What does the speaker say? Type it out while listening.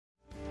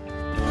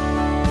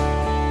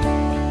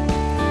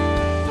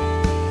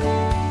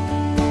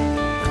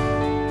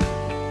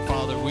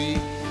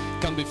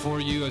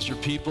to as your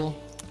people,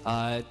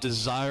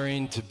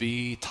 desiring to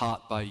be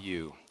taught by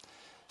you.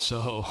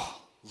 So,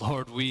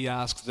 Lord, we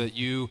ask that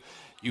you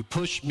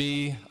push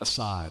me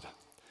aside.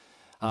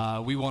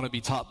 We want to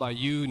be taught by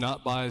you,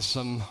 not by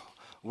some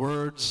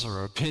words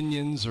or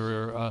opinions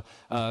or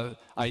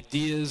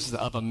ideas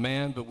of a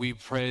man, but we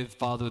pray,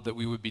 Father, that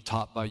we would be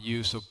taught by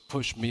you. So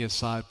push me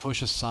aside,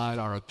 push aside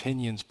our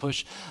opinions,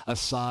 push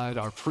aside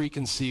our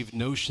preconceived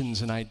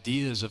notions and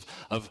ideas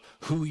of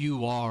who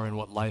you are and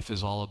what life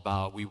is all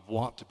about. We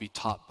want to be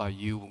taught by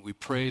you, and we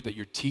pray that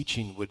your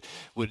teaching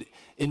would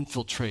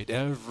infiltrate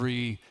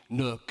every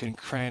nook and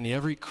cranny,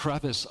 every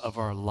crevice of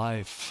our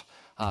life,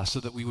 so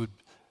that we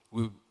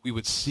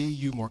would see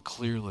you more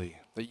clearly,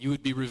 that you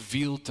would be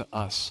revealed to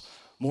us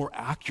more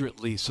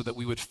accurately so that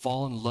we would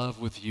fall in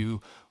love with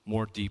you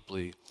more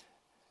deeply.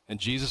 In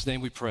Jesus' name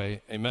we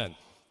pray, amen.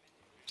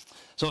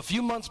 So a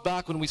few months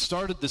back when we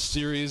started this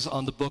series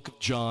on the book of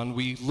John,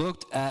 we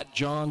looked at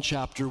John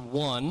chapter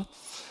 1,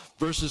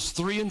 verses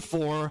 3 and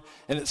 4,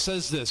 and it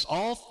says this: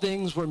 all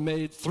things were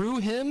made through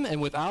him,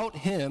 and without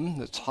him,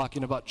 that's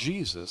talking about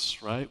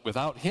Jesus, right?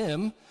 Without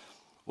him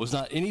was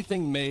not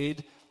anything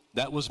made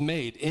that was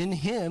made. In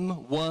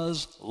him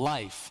was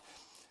life,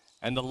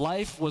 and the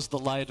life was the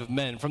light of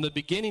men. From the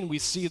beginning, we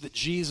see that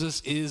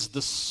Jesus is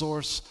the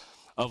source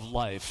of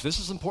life. This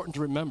is important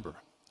to remember,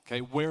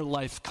 okay, where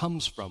life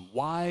comes from,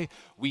 why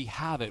we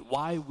have it,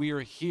 why we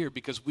are here,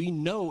 because we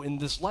know in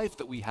this life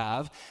that we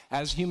have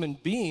as human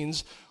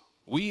beings,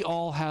 we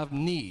all have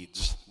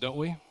needs, don't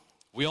we?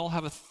 We all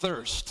have a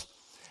thirst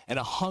and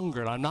a hunger,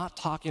 and I'm not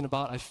talking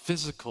about a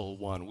physical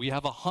one. We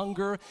have a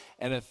hunger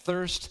and a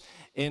thirst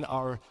in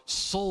our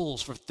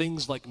souls for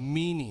things like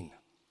meaning,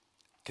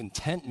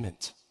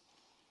 contentment,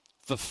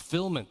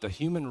 fulfillment. The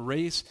human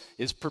race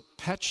is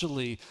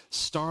perpetually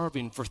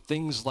starving for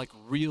things like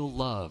real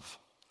love,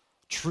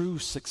 true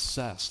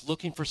success,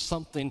 looking for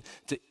something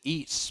to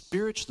eat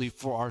spiritually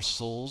for our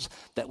souls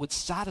that would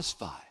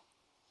satisfy,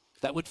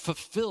 that would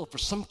fulfill, for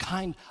some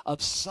kind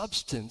of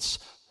substance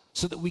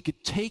so that we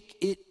could take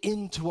it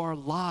into our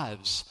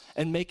lives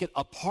and make it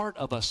a part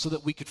of us so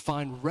that we could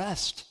find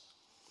rest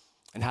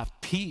and have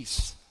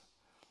peace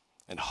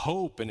and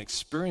hope and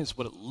experience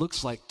what it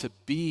looks like to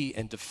be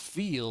and to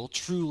feel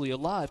truly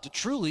alive, to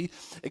truly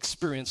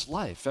experience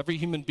life. Every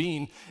human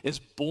being is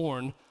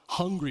born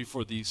hungry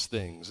for these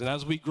things. And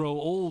as we grow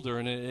older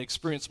and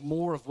experience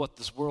more of what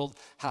this world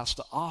has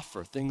to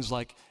offer, things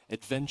like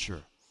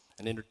adventure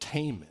and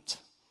entertainment,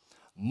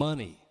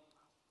 money,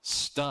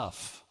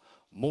 stuff,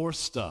 more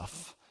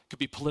stuff, it could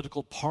be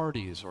political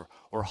parties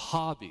or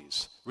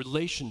hobbies,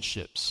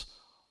 relationships,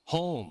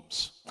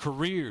 homes,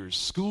 careers,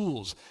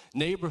 schools,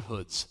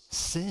 neighborhoods,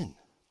 sin.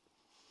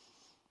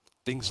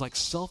 Things like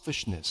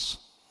selfishness,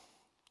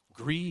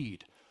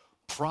 greed,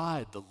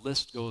 pride, the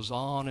list goes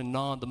on and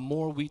on. The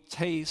more we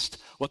taste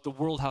what the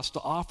world has to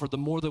offer, the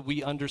more that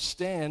we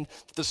understand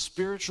that the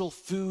spiritual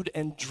food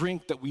and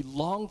drink that we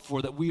long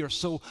for, that we are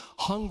so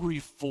hungry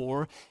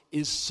for,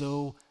 is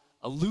so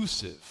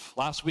elusive.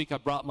 Last week I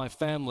brought my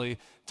family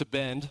to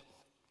Bend,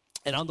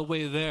 and on the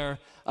way there,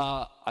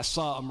 I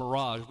saw a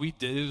Mirage.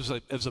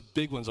 It was a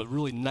big one. It was a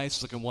really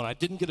nice-looking one. I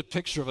didn't get a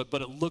picture of it,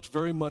 but it looked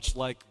very much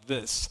like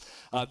this.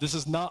 This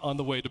is not on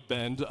the way to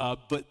Bend,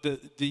 but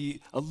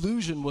the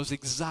illusion was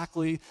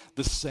exactly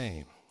the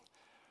same.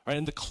 Right?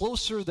 And the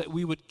closer that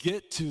we would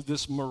get to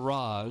this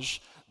Mirage,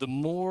 the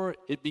more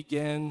it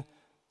began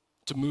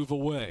to move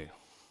away.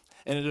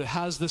 And it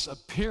has this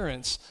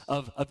appearance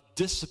of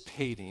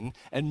dissipating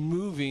and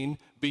moving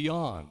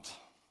beyond.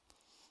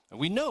 And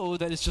we know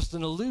that it's just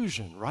an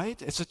illusion,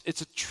 right? It's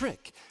a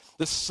trick.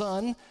 The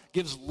sun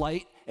gives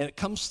light and it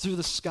comes through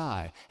the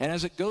sky. And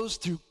as it goes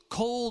through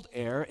cold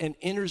air and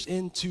enters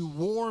into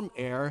warm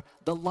air,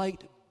 the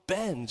light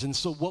bends. And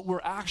so what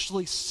we're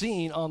actually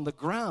seeing on the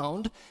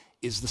ground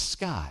is the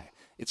sky.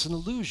 It's an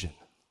illusion.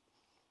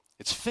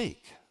 It's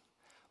fake.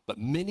 But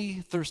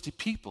many thirsty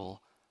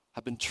people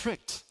have been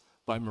tricked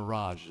by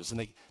mirages, and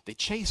they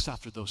chase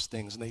after those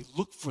things, and they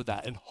look for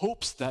that in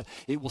hopes that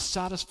it will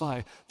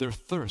satisfy their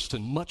thirst.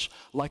 And much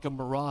like a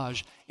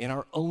mirage in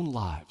our own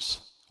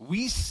lives,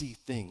 we see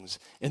things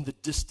in the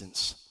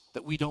distance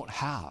that we don't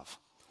have,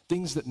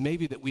 things that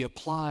maybe that we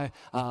apply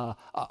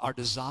our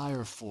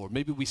desire for.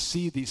 Maybe we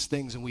see these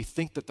things and we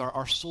think that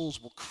our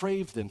souls will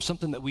crave them,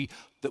 something that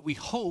we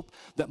hope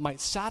that might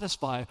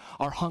satisfy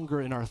our hunger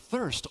and our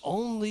thirst,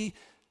 only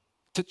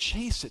to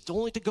chase it,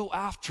 only to go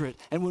after it.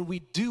 And when we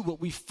do, what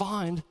we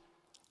find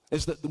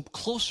is that the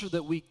closer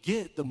that we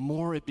get, the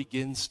more it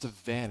begins to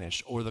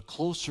vanish. Or the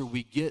closer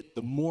we get,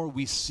 the more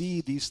we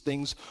see these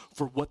things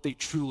for what they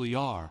truly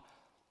are,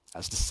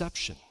 as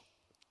deception,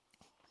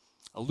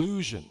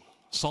 illusion.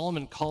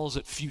 Solomon calls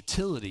it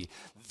futility,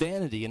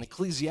 vanity. In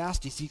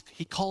Ecclesiastes,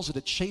 he calls it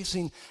a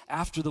chasing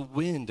after the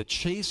wind, a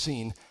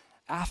chasing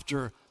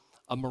after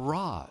a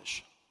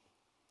mirage.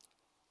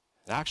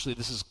 And actually,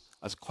 this is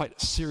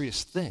quite a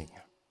serious thing.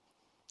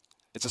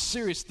 It's a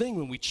serious thing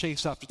when we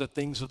chase after the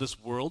things of this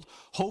world,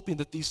 hoping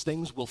that these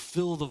things will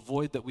fill the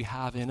void that we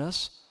have in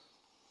us.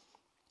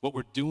 What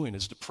we're doing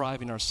is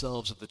depriving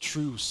ourselves of the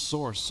true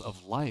source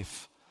of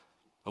life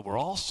What we're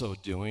also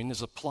doing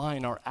is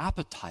applying our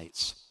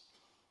appetites,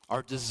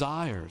 our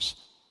desires,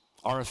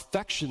 our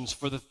affections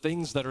for the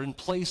things that are in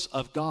place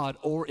of God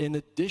or in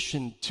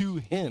addition to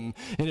Him.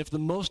 And if the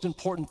most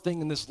important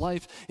thing in this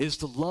life is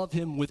to love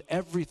Him with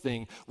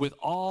everything, with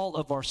all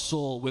of our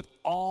soul, with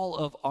all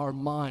of our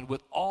mind,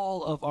 with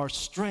all of our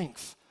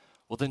strength,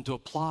 well, then to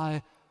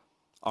apply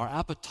our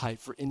appetite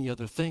for any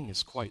other thing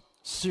is quite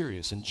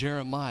serious. In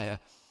Jeremiah,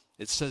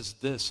 it says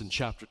this in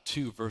chapter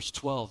 2, verse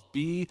 12,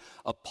 "Be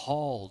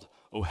appalled,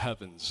 O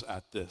heavens,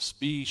 at this.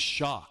 Be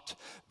shocked.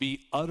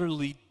 Be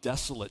utterly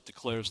desolate,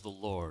 declares the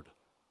Lord.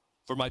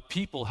 For my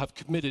people have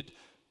committed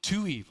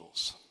two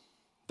evils.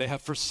 They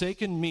have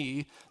forsaken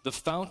me, the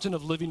fountain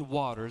of living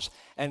waters,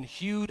 and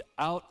hewed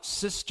out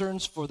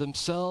cisterns for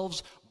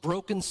themselves,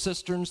 broken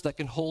cisterns that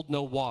can hold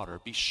no water."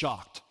 Be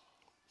shocked.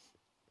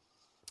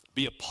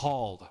 Be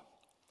appalled.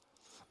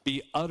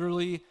 Be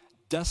utterly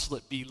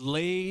desolate. Be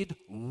laid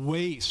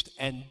waste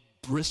and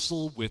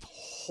bristle with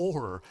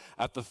horror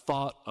at the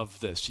thought of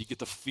this. You get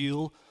the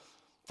feel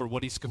for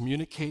what he's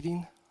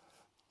communicating?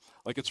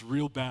 Like it's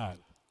real bad.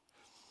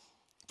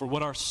 For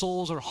what our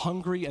souls are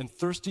hungry and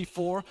thirsty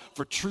for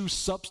true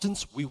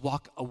substance, we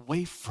walk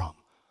away from.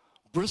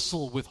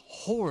 Bristle with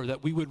horror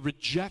that we would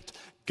reject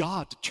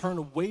God, to turn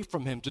away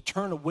from Him, to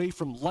turn away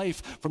from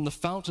life, from the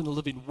fountain of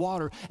living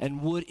water,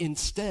 and would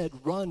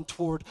instead run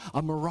toward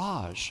a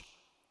mirage.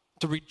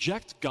 To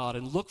reject God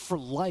and look for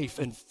life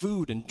and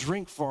food and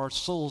drink for our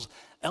souls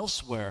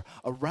elsewhere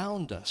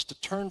around us.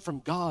 To turn from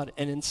God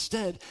and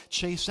instead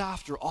chase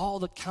after all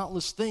the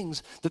countless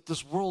things that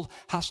this world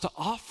has to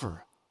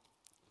offer.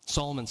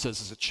 Solomon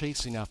says it's a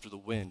chasing after the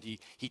wind.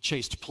 He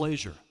chased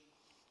pleasure,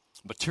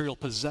 material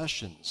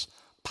possessions,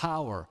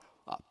 power,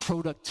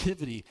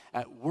 productivity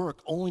at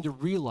work, only to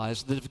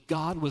realize that if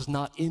God was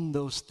not in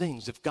those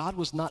things, if God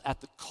was not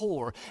at the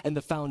core and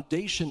the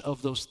foundation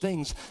of those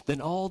things, then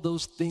all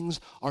those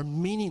things are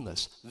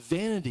meaningless,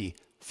 vanity,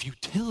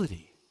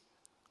 futility.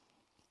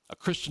 A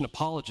Christian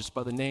apologist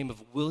by the name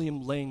of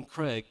William Lane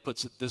Craig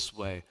puts it this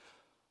way: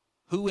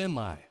 "Who am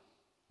I?"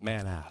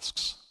 man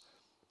asks.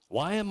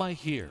 "Why am I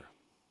here?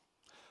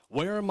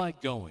 Where am I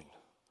going?"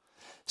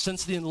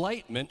 Since the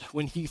Enlightenment,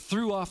 when he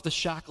threw off the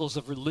shackles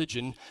of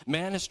religion,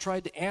 man has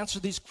tried to answer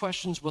these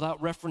questions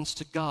without reference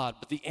to God.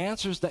 But the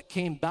answers that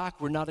came back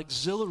were not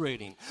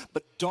exhilarating,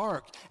 but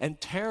dark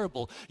and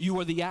terrible. You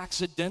are the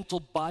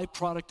accidental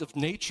byproduct of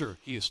nature,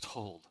 he is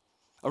told.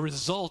 A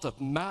result of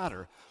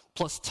matter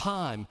plus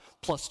time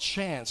plus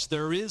chance.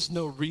 There is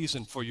no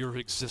reason for your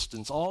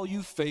existence. All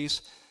you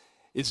face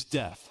is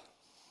death.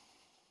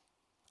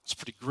 It's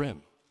pretty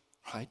grim,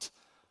 right?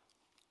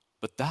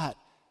 But that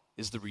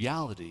is the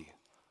reality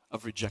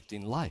of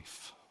rejecting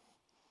life.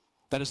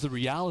 That is the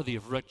reality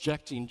of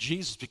rejecting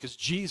Jesus, because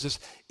Jesus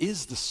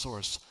is the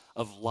source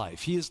of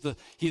life. He is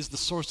the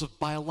source of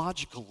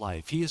biological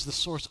life. He is the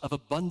source of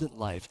abundant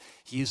life.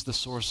 He is the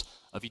source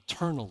of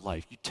eternal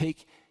life. You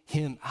take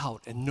Him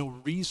out and no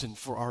reason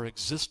for our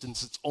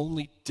existence. It's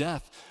only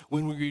death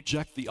when we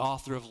reject the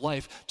author of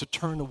life, to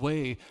turn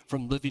away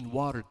from living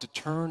water, to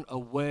turn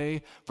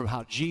away from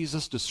how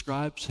Jesus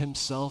describes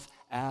Himself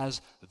as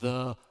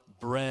the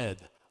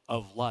bread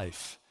of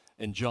life.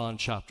 In John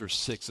chapter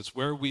 6. It's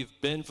where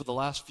we've been for the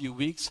last few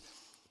weeks.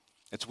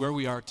 It's where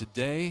we are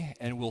today,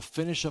 and we'll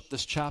finish up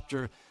this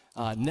chapter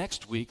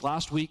next week.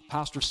 Last week,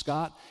 Pastor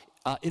Scott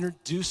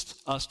introduced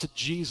us to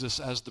Jesus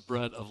as the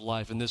bread of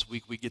life, and this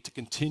week we get to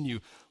continue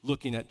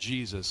looking at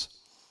Jesus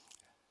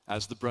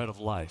as the bread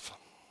of life.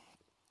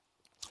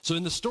 So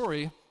in the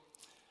story,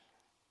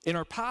 in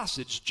our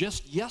passage,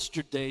 just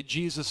yesterday,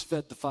 Jesus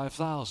fed the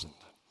 5,000.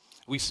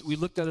 We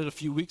looked at it a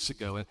few weeks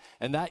ago,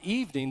 and that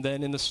evening,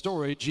 then in the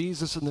story,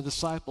 Jesus and the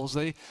disciples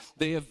they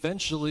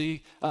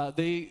eventually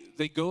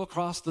they go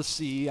across the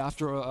sea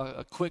after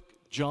a quick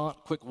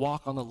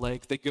walk on the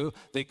lake. They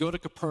go to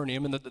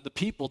Capernaum, and the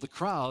people, the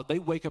crowd, they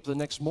wake up the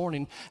next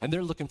morning and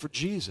they're looking for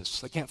Jesus.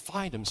 They can't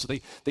find Him, so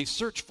they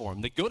search for Him.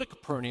 They go to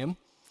Capernaum,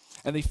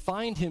 and they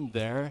find Him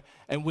there,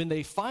 and when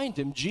they find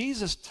Him,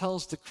 Jesus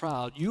tells the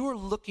crowd, "You are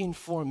looking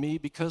for me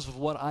because of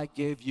what I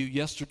gave you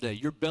yesterday.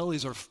 Your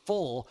bellies are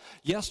full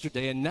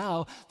yesterday, and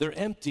now they're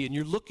empty, and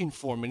you're looking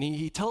for me." And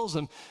he tells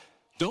them,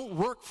 "Don't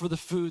work for the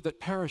food that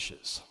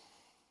perishes.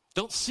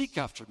 Don't seek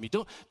after me.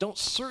 Don't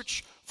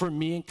search for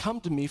me and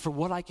come to me for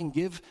what I can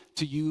give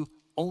to you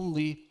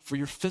only for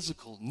your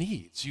physical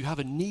needs. You have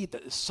a need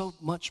that is so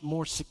much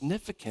more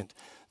significant,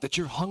 that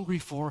you're hungry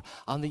for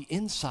on the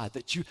inside,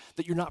 that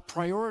you're not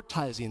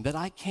prioritizing, that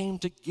I came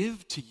to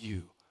give to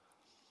you."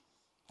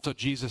 So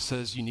Jesus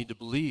says you need to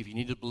believe. You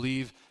need to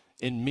believe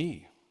in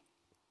me.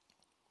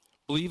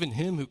 Believe in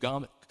Him who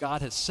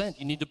God has sent.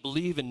 You need to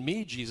believe in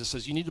me, Jesus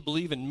says. You need to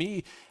believe in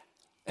me,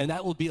 and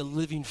that will be a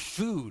living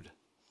food,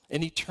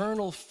 an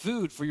eternal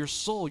food for your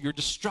soul. You're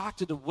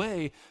distracted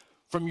away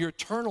from your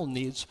eternal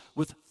needs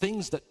with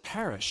things that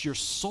perish. Your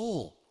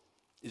soul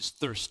is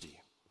thirsty.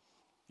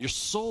 Your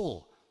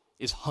soul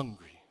is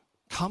hungry.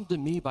 Come to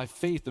me by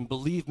faith and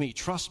believe me,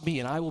 trust me,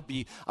 and I will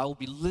be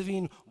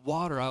living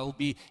water. I will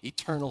be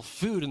eternal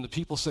food. And the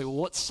people say, "Well,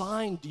 what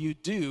sign do you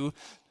do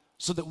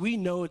so that we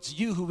know it's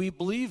you who we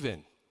believe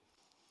in.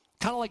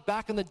 Kind of like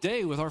back in the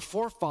day with our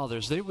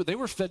forefathers. They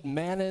were fed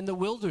manna in the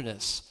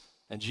wilderness.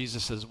 And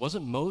Jesus says, it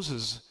wasn't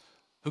Moses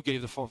who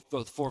gave the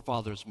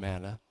forefathers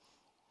manna,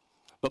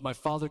 but my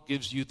Father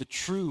gives you the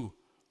true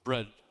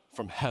bread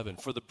from heaven.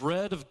 For the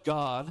bread of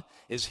God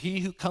is he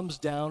who comes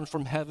down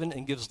from heaven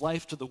and gives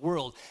life to the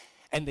world.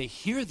 And they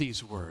hear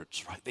these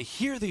words, right? They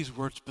hear these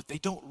words, but they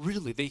don't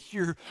really. They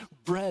hear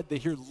bread, they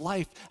hear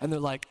life, and they're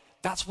like,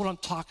 that's what I'm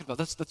talking about.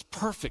 That's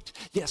perfect.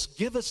 Yes,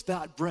 give us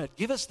that bread.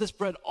 Give us this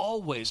bread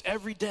always,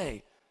 every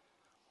day.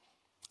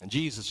 And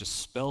Jesus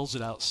just spells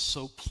it out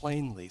so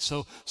plainly,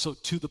 so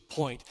to the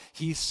point.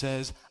 He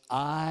says,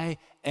 I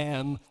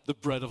am the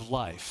bread of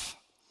life.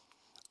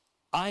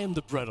 I am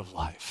the bread of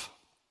life.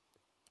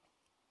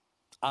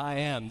 I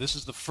am. This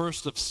is the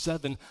first of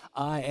 7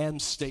 I am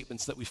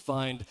statements that we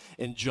find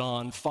in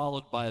John,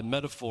 followed by a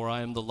metaphor.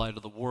 I am the light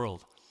of the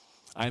world.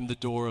 I am the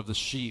door of the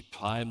sheep.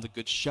 I am the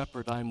good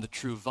shepherd. I am the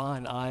true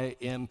vine. I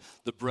am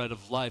the bread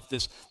of life.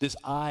 This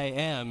I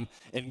am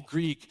in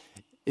Greek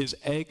is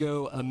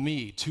ego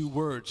eimi, 2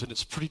 words, and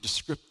it's pretty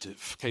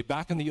descriptive. Okay,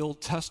 back in the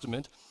Old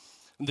Testament,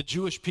 when the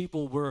Jewish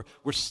people were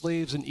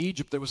slaves in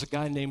Egypt, there was a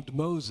guy named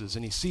Moses,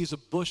 and he sees a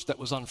bush that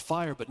was on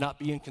fire but not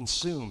being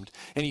consumed.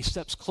 And he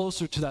steps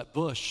closer to that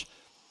bush,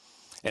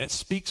 and it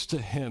speaks to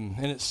him,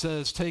 and it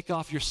says, take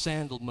off your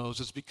sandal,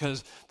 Moses,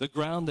 because the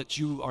ground that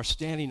you are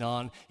standing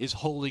on is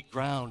holy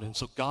ground. And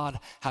so God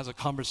has a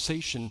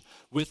conversation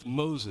with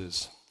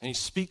Moses, and he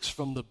speaks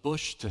from the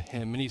bush to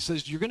him. And he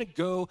says, you're going to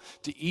go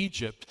to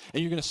Egypt,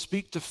 and you're going to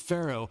speak to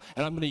Pharaoh,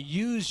 and I'm going to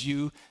use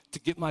you to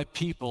get my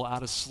people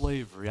out of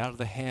slavery, out of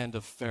the hand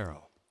of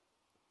Pharaoh.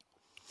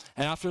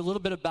 And after a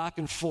little bit of back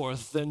and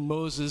forth, then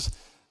Moses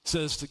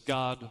says to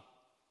God,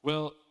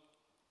 well,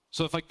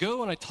 so if I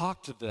go and I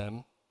talk to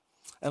them,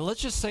 and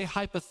let's just say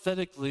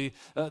hypothetically,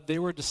 they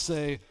were to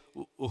say,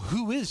 well,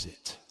 who is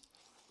it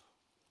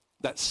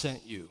that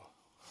sent you?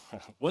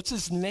 What's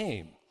his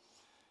name?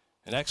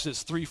 In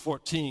Exodus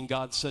 3:14,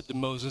 God said to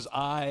Moses,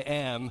 I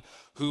am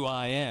who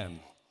I am.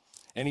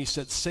 And he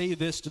said, say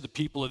this to the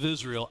people of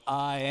Israel,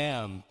 I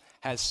am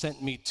has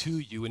sent me to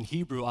you. In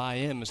Hebrew, I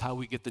am is how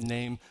we get the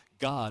name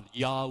God,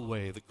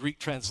 Yahweh. The Greek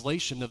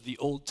translation of the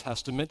Old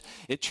Testament,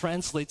 it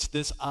translates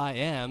this I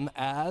am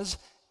as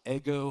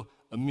ego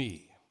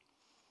eimi.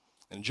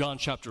 In John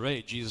chapter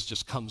 8, Jesus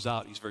just comes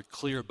out. He's very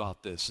clear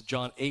about this.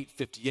 John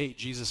 8:58,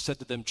 Jesus said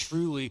to them,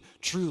 truly,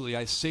 truly,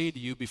 I say to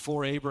you,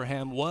 before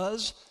Abraham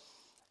was,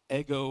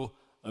 ego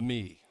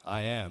eimi,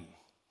 I am.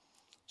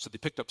 So they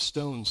picked up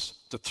stones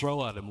to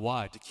throw at him.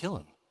 Why? To kill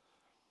him.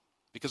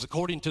 Because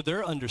according to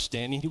their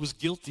understanding, he was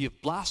guilty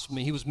of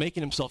blasphemy. He was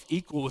making himself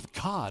equal with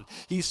God.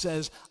 He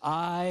says,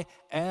 I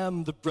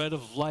am the bread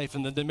of life.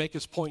 And then to make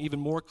his point even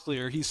more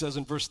clear, he says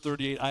in verse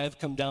 38, I have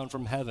come down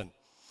from heaven.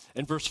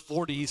 In verse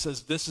 40, he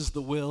says, this is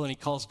the will, and he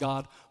calls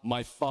God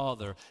my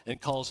Father and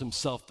calls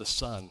himself the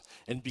Son.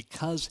 And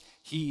because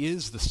he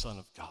is the Son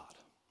of God,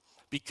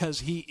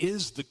 because he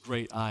is the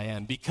great I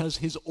am, because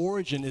his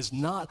origin is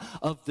not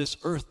of this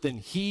earth, then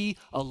he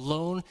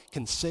alone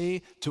can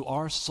say to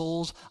our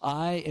souls,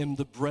 I am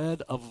the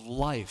bread of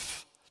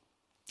life.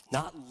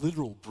 Not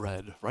literal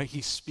bread, right?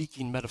 He's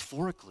speaking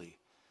metaphorically.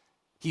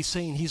 He's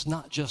saying he's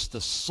not just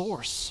the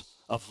source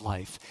of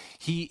life,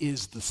 he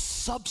is the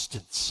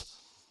substance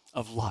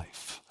of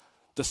life,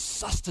 the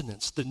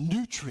sustenance, the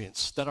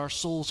nutrients that our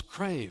souls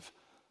crave.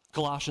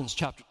 Colossians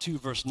chapter 2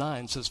 verse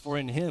 9 says, for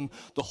in him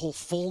the whole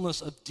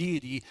fullness of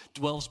deity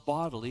dwells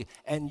bodily,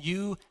 and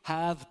you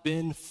have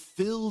been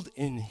filled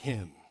in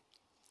him.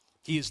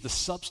 He is the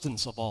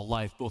substance of all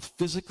life, both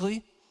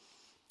physically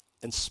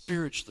and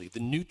spiritually, the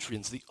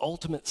nutrients, the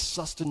ultimate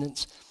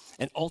sustenance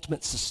and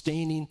ultimate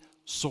sustaining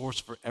source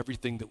for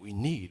everything that we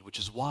need, which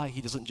is why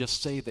he doesn't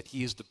just say that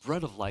he is the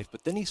bread of life,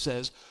 but then he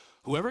says,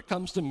 whoever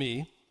comes to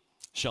me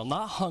shall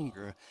not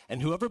hunger,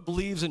 and whoever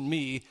believes in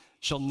me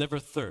shall never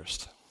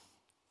thirst.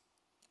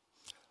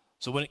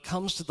 So when it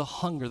comes to the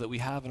hunger that we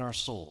have in our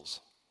souls,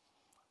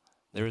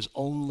 there is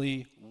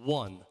only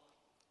one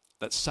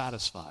that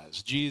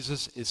satisfies.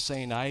 Jesus is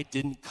saying, I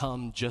didn't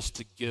come just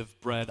to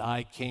give bread,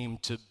 I came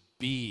to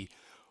be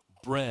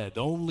bread.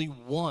 Only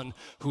one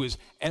who is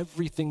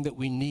everything that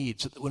we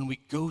need, so that when we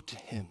go to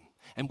him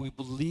and we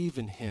believe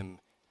in him,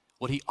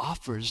 what he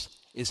offers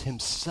is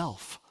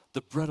himself, the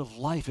bread of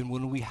life. And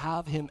when we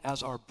have him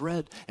as our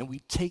bread and we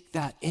take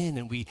that in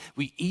and we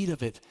eat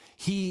of it,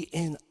 he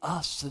in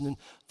us, and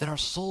then our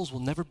souls will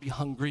never be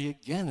hungry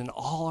again. And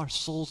all our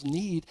souls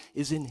need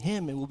is in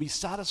him, and we'll be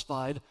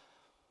satisfied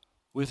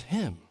with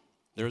him.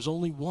 There is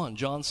only one.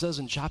 John says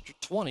in chapter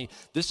 20,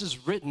 this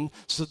is written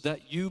so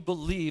that you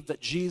believe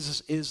that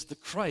Jesus is the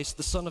Christ,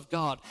 the Son of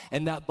God,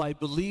 and that by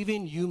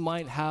believing you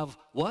might have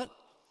what?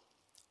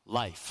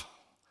 Life.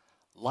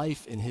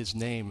 Life in his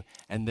name.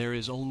 And there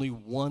is only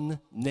one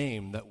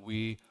name that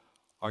we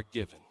are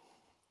given.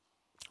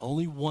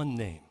 Only one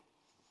name.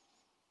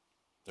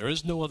 There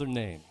is no other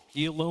name.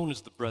 He alone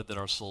is the bread that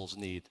our souls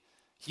need.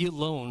 He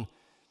alone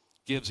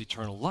gives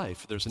eternal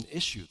life. There's an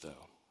issue,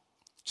 though.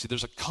 See,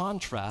 there's a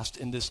contrast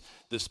in this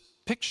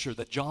picture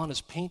that John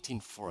is painting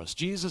for us.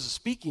 Jesus is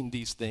speaking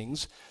these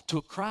things to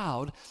a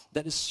crowd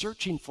that is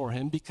searching for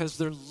him because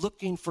they're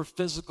looking for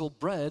physical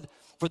bread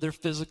for their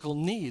physical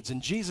needs.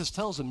 And Jesus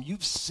tells them,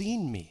 you've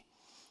seen me.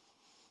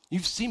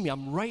 You've seen me.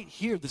 I'm right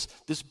here,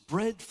 this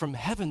bread from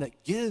heaven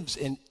that gives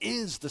and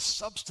is the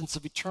substance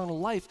of eternal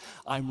life.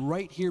 I'm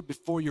right here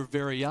before your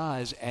very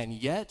eyes, and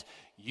yet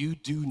you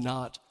do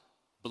not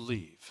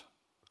believe.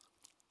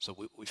 So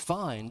what we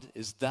find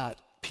is that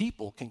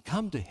people can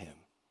come to him.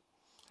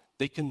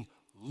 They can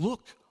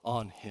look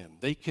on him.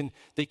 They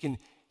can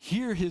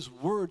hear his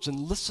words and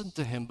listen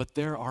to him, but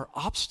there are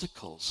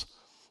obstacles.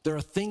 There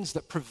are things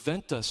that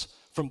prevent us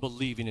from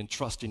believing and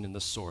trusting in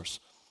the source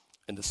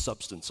and the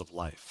substance of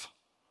life.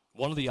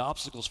 One of the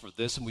obstacles for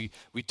this, and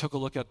we took a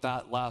look at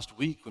that last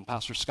week when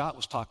Pastor Scott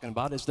was talking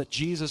about, is that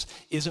Jesus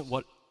isn't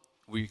what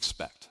we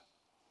expect.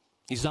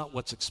 He's not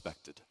what's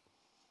expected.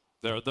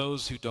 There are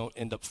those who don't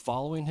end up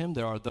following him.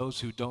 There are those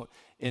who don't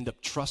end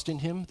up trusting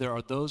him. There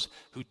are those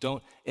who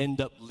don't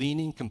end up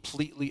leaning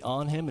completely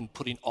on him and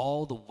putting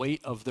all the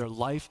weight of their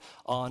life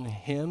on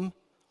him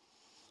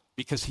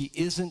because he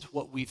isn't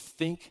what we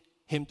think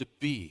him to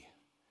be.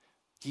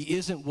 He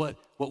isn't what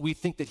we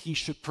think that he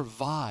should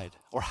provide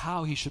or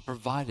how he should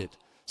provide it.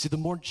 See, the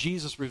more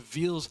Jesus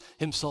reveals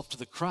himself to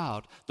the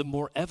crowd, the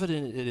more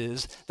evident it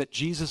is that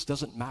Jesus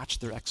doesn't match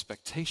their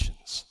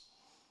expectations.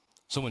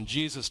 So when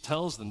Jesus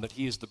tells them that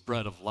he is the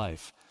bread of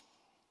life,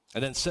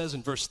 and then says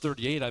in verse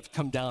 38, I've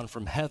come down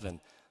from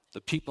heaven,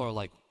 the people are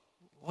like,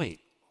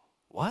 wait,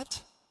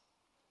 what?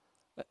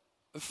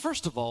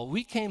 First of all,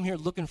 we came here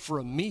looking for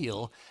a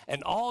meal,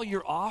 and all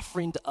you're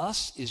offering to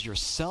us is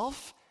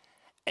yourself?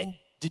 And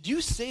did you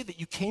say that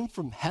you came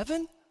from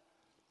heaven?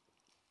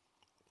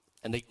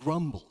 And they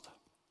grumbled.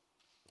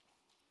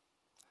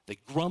 They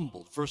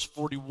grumbled. Verse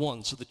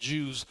 41, so the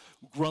Jews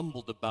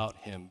grumbled about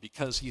him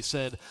because he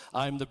said,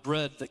 I'm the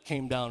bread that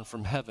came down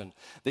from heaven.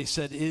 They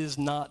said, is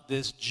not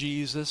this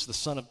Jesus, the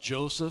son of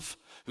Joseph,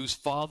 whose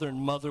father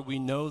and mother we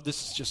know?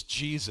 This is just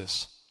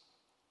Jesus.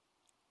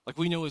 Like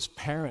we know his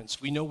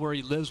parents. We know where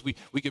he lives.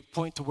 We could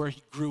point to where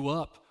he grew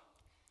up.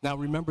 Now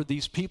remember,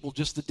 these people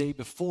just the day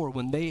before,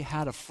 when they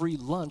had a free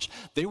lunch,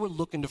 they were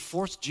looking to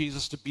force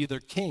Jesus to be their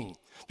king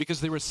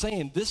because they were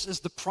saying, this is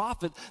the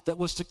prophet that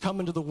was to come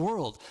into the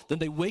world. Then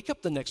they wake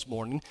up the next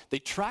morning, they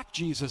track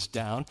Jesus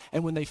down,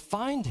 and when they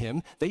find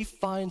him, they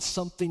find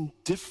something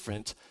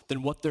different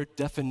than what their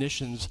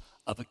definitions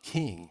of a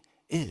king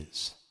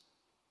is.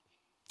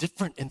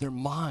 Different in their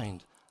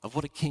mind of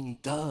what a king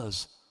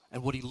does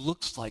and what he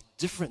looks like,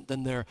 different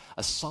than their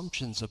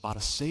assumptions about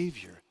a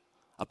savior,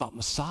 about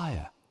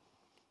Messiah.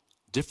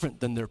 Different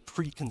than their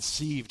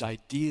preconceived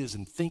ideas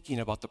and thinking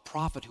about the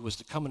prophet who was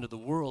to come into the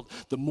world.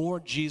 The more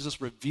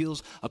Jesus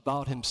reveals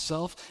about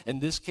himself,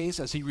 in this case,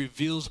 as he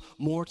reveals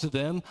more to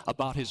them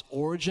about his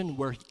origin,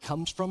 where he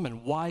comes from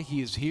and why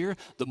he is here,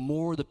 the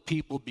more the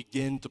people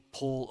begin to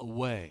pull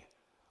away.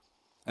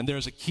 And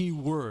there's a key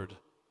word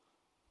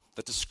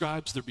that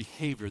describes their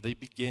behavior. They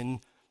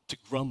begin to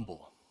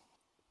grumble.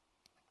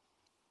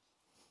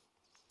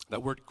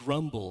 That word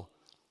grumble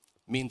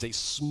means a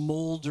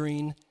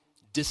smoldering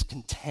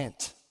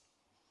discontent,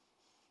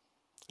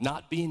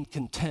 not being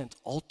content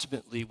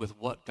ultimately with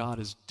what God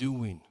is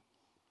doing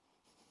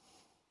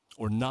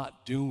or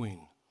not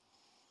doing.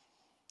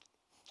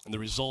 And the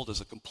result is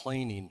a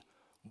complaining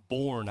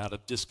born out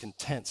of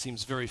discontent.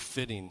 Seems very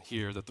fitting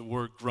here that the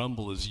word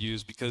grumble is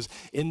used because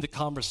in the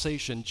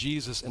conversation,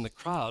 Jesus and the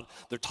crowd,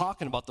 they're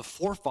talking about the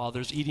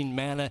forefathers eating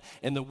manna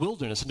in the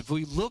wilderness. And if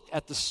we look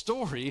at the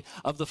story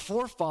of the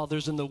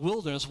forefathers in the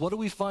wilderness, what do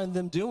we find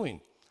them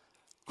doing?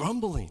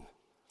 Grumbling.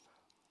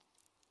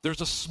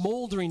 There's a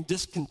smoldering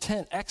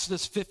discontent.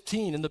 Exodus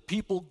 15, and the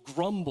people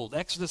grumbled.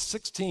 Exodus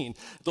 16,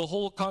 the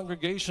whole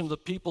congregation of the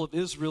people of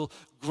Israel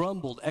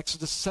grumbled.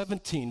 Exodus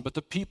 17, but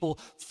the people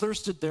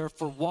thirsted there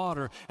for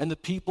water, and the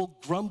people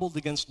grumbled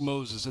against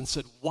Moses and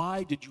said,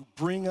 why did you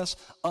bring us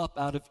up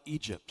out of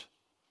Egypt?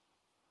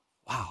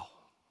 Wow.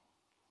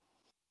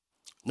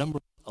 Number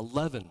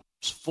 11,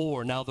 verse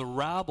 4, now the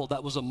rabble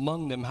that was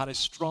among them had a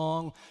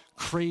strong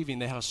craving.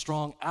 They had a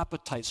strong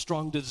appetite,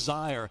 strong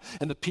desire.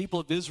 And the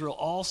people of Israel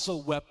also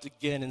wept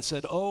again and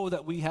said, oh,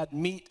 that we had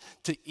meat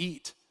to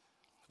eat.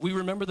 We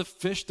remember the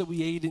fish that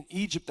we ate in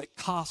Egypt that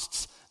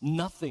costs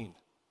nothing.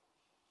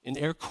 In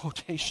air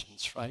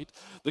quotations, right?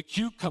 The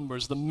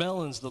cucumbers, the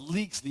melons, the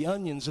leeks, the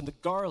onions, and the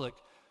garlic.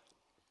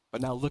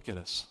 But now look at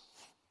us.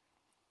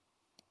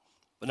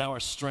 But now our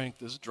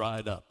strength is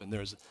dried up, and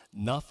there's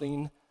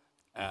nothing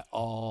at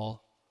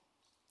all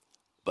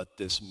but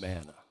this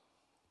manna.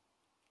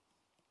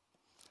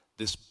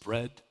 This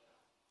bread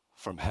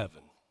from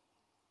heaven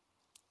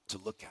to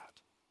look at.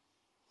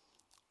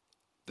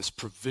 This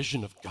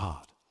provision of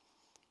God.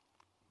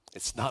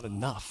 It's not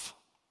enough.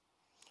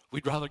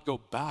 We'd rather go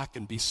back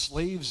and be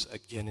slaves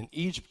again in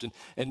Egypt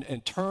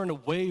and turn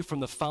away from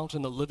the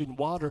fountain of living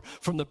water,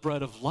 from the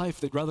bread of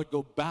life. They'd rather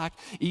go back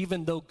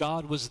even though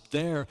God was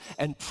there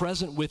and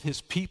present with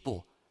his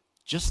people,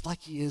 just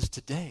like he is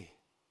today.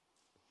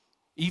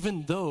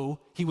 Even though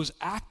he was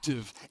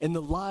active in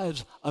the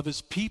lives of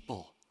his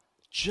people,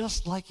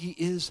 just like he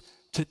is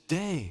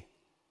today.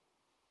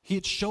 He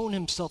had shown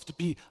himself to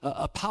be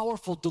a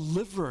powerful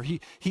deliverer.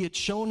 He had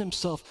shown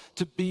himself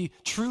to be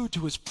true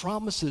to his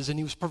promises, and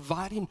he was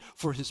providing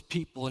for his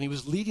people, and he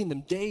was leading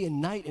them day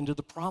and night into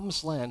the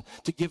promised land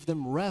to give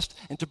them rest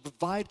and to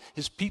provide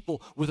his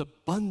people with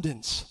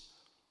abundance.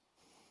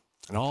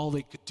 And all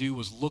they could do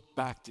was look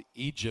back to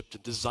Egypt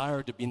and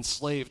desire to be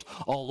enslaved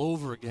all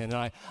over again.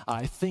 And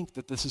I think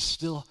that this is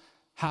still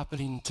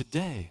happening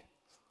today.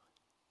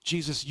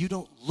 Jesus, you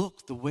don't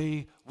look the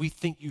way we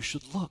think you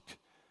should look.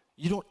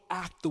 You don't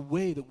act the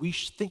way that we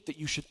think that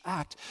you should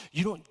act.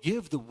 You don't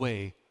give the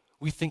way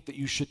we think that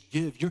you should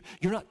give.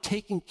 You're not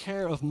taking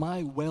care of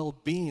my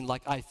well-being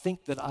like I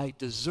think that I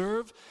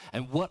deserve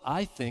and what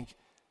I think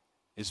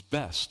is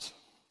best.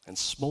 And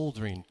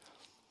smoldering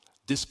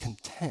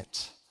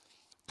discontent,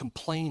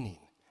 complaining,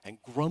 and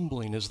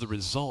grumbling is the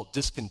result.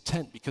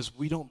 Discontent because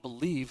we don't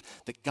believe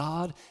that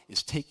God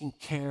is taking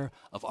care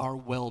of our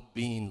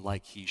well-being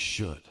like he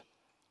should.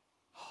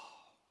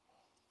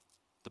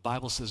 The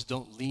Bible says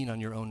don't lean on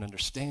your own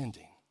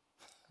understanding.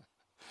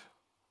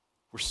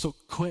 We're so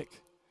quick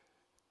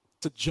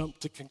to jump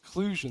to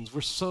conclusions.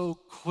 We're so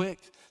quick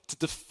to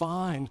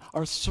define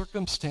our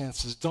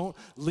circumstances. Don't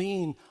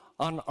lean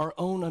on our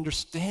own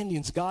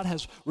understandings. God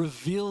has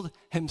revealed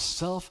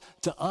himself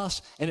to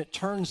us, and it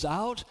turns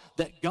out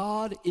that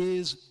God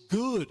is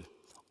good.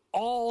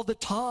 All the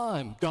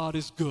time, God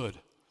is good.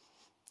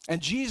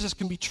 And Jesus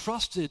can be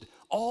trusted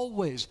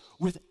always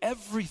with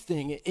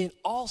everything, in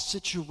all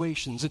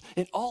situations,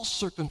 in all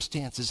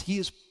circumstances. He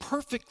is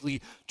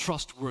perfectly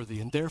trustworthy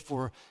and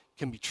therefore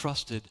can be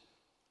trusted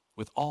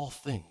with all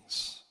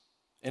things,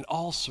 in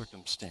all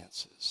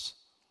circumstances.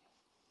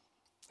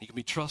 He can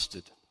be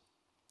trusted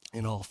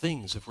in all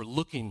things. If we're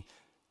looking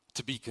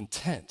to be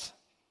content,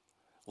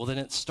 well, then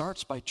it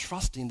starts by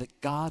trusting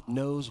that God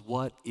knows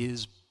what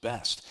is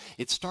best.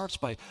 It starts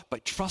by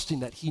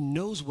trusting that he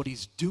knows what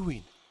he's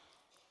doing,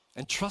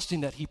 and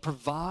trusting that he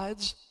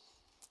provides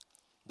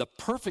the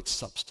perfect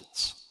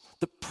substance,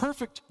 the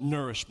perfect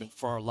nourishment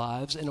for our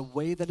lives in a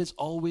way that is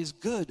always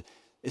good,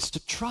 is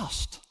to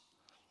trust.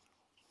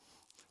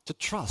 To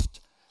trust.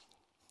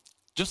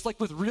 Just like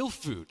with real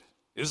food,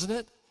 isn't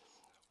it?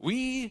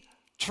 We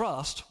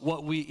trust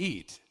what we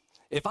eat.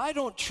 If I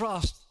don't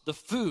trust the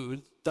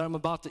food that I'm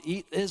about to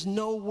eat, there's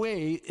no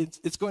way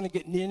it's going to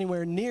get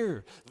anywhere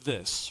near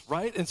this,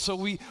 right? And so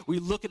we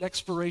look at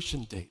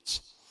expiration dates.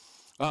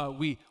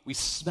 We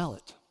smell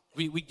it.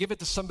 We give it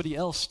to somebody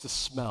else to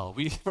smell.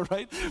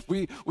 Right?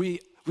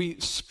 We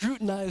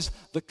scrutinize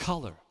the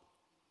color.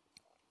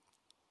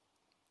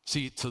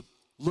 See, to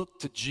look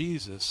to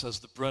Jesus as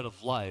the bread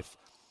of life,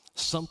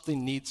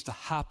 something needs to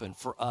happen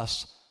for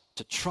us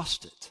to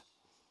trust it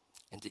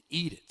and to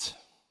eat it.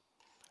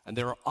 And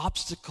there are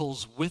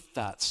obstacles with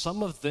that.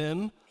 Some of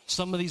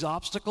these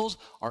obstacles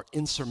are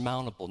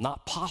insurmountable,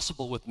 not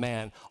possible with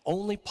man,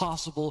 only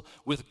possible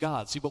with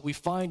God. See, what we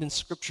find in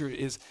Scripture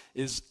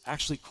is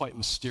actually quite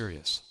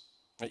mysterious.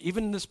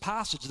 Even in this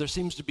passage, there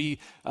seems to be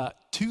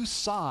two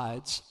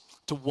sides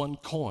to one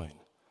coin.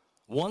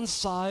 One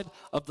side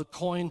of the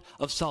coin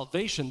of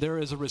salvation, there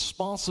is a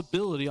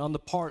responsibility on the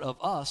part of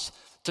us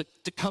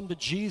to come to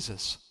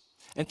Jesus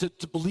and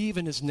to believe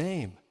in his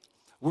name.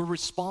 We're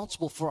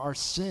responsible for our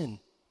sin.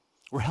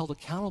 We're held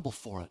accountable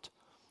for it.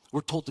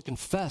 We're told to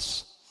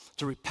confess,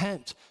 to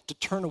repent, to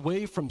turn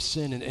away from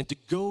sin, and to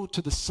go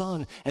to the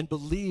Son and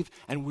believe,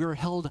 and we're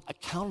held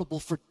accountable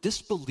for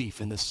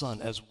disbelief in the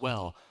Son as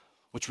well,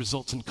 which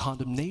results in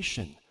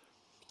condemnation.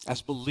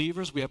 As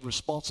believers, we have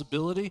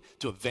responsibility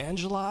to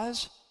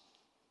evangelize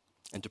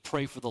and to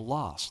pray for the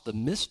lost. The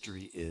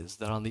mystery is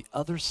that on the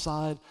other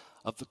side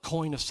of the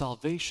coin of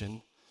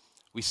salvation,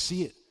 we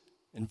see it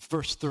in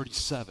verse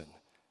 37.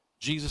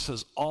 Jesus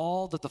says,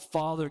 all that the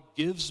Father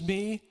gives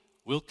me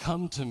will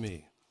come to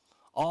me.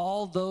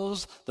 All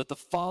those that the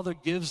Father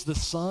gives the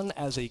Son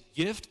as a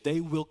gift, they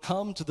will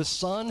come to the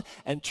Son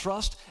and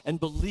trust and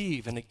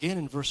believe. And again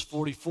in verse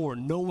 44,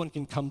 no one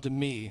can come to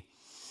me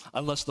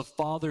unless the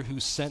Father who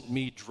sent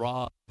me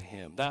draws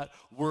him. That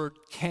word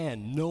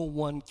can, no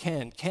one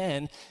can.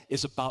 Can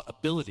is about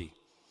ability.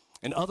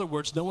 In other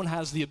words, no one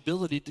has the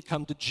ability to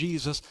come to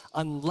Jesus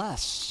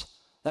unless.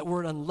 That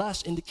word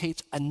unless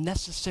indicates a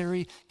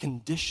necessary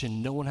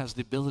condition. No one has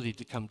the ability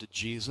to come to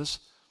Jesus.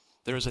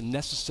 There is a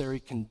necessary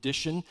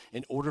condition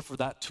in order for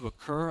that to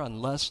occur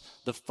unless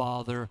the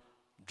Father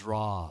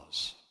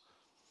draws.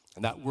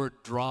 And that word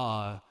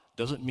draw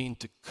doesn't mean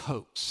to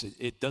coax.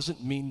 It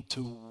doesn't mean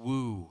to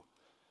woo.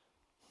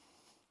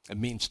 It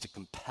means to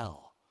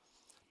compel.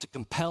 To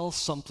compel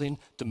something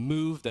to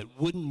move that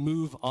wouldn't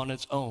move on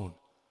its own.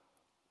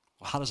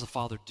 Well, how does the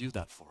Father do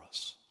that for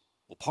us?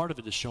 Well, part of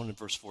it is shown in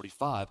verse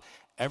 45.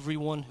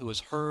 Everyone who has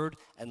heard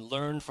and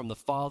learned from the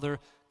Father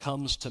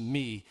comes to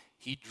me.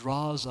 He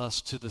draws us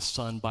to the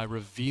Son by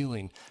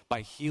revealing,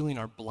 by healing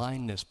our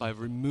blindness, by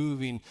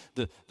removing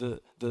the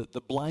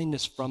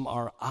blindness from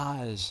our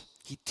eyes.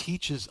 He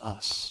teaches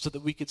us so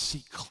that we could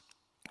see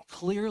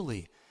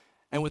clearly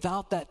And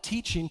without that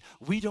teaching,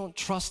 we don't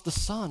trust the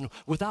Son.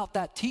 Without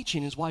that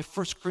teaching is why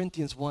 1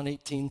 Corinthians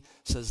 1:18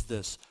 says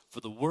this, "For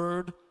the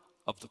word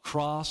of the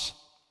cross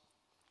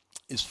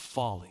is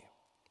folly.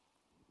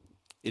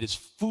 It is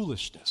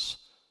foolishness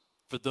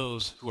for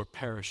those who are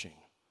perishing.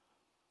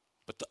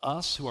 But to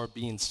us who are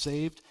being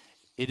saved,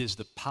 it is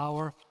the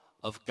power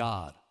of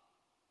God."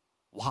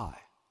 Why?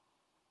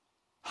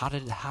 How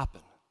did it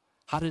happen?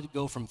 How did it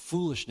go from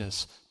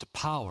foolishness to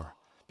power?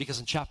 Because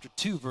in chapter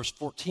 2, verse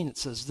 14, it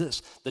says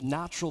this, "The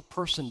natural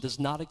person does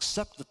not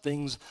accept the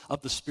things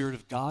of the Spirit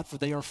of God, for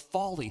they are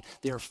folly.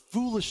 They are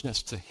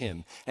foolishness to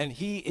him, and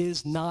he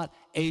is not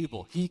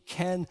able." He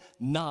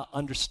cannot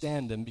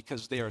understand them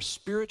because they are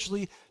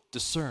spiritually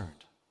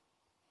discerned.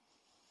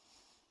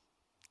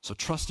 So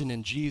trusting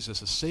in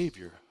Jesus as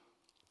Savior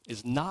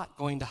is not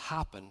going to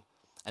happen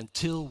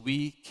until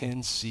we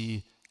can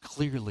see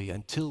clearly,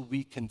 until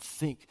we can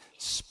think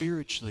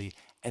spiritually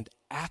and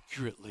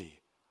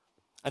accurately,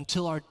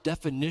 until our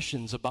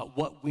definitions about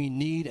what we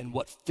need and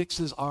what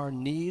fixes our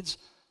needs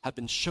have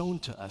been shown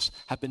to us,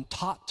 have been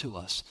taught to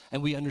us,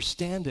 and we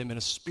understand them in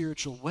a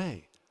spiritual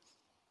way.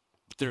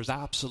 But there's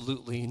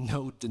absolutely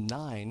no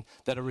denying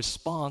that a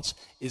response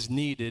is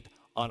needed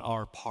on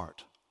our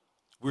part.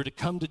 We're to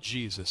come to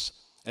Jesus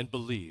and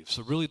believe.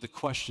 So really the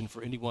question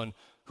for anyone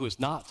who has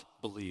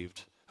not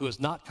believed, who has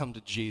not come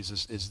to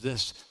Jesus is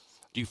this: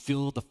 do you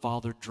feel the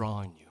Father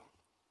drawing you?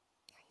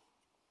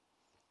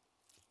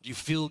 Do you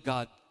feel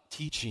God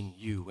teaching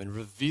you and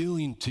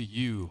revealing to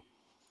you,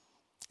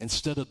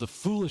 instead of the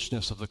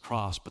foolishness of the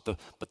cross, but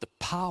the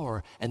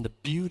power and the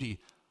beauty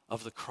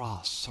of the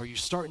cross? Are you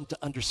starting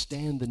to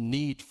understand the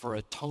need for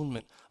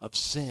atonement of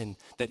sin,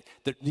 that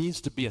there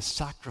needs to be a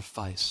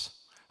sacrifice,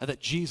 and that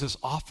Jesus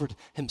offered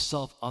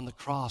himself on the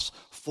cross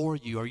for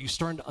you? Are you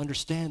starting to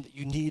understand that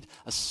you need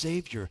a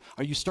Savior?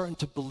 Are you starting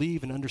to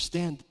believe and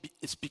understand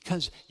it's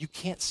because you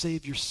can't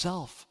save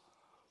yourself?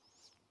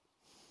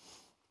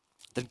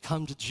 Then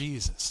come to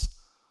Jesus.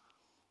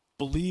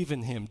 Believe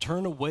in him.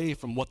 Turn away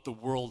from what the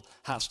world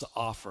has to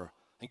offer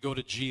and go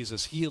to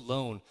Jesus. He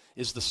alone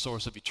is the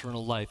source of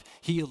eternal life.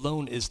 He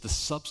alone is the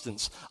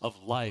substance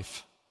of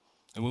life.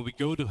 And when we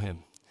go to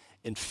him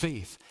in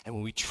faith and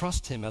when we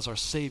trust him as our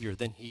Savior,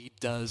 then he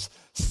does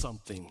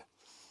something.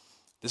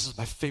 This is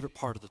my favorite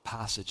part of the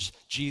passage.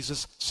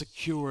 Jesus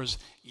secures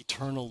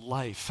eternal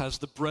life. As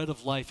the bread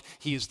of life,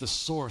 he is the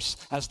source.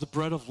 As the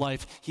bread of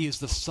life, he is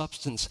the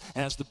substance.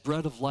 And as the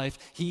bread of life,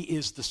 he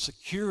is the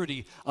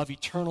security of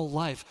eternal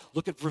life.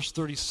 Look at verse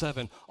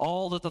 37.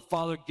 "All that the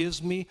Father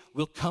gives me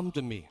will come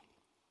to me."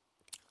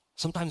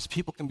 Sometimes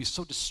people can be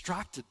so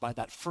distracted by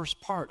that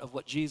first part of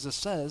what Jesus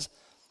says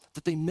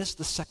that they miss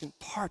the second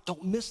part.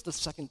 Don't miss the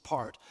second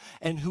part.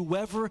 "And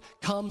whoever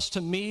comes to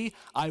me,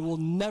 I will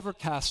never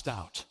cast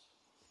out."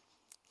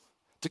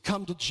 To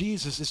come to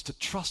Jesus is to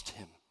trust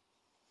him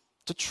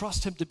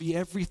to be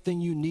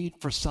everything you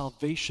need for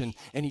salvation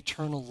and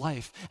eternal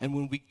life. And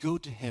when we go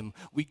to him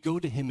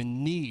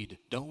in need,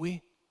 don't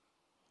we?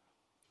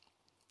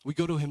 We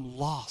go to him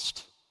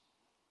lost.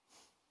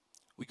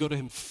 We go to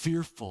him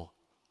fearful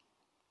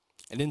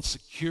and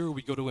insecure.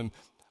 We go to him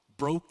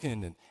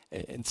broken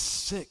and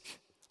sick.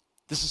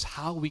 This is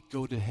how we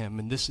go to him,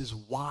 and this is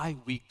why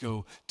we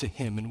go to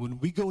him. And when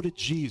we go to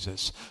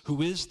Jesus,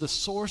 who is the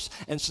source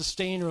and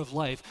sustainer of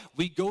life,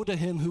 we go to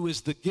him who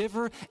is the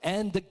giver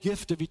and the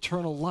gift of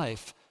eternal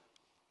life.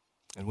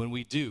 And when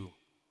we do,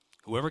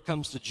 whoever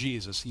comes to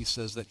Jesus, he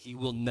says that he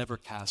will never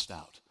cast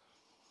out.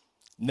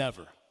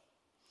 Never.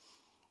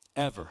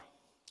 Ever.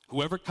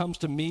 Whoever comes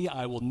to me,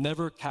 I will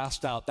never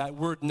cast out. That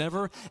word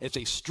never is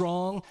a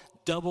strong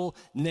double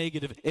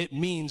negative. It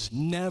means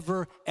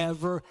never,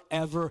 ever,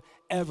 ever,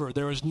 ever.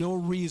 There is no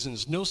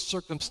reasons, no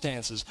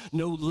circumstances,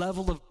 no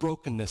level of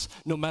brokenness,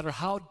 no matter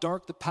how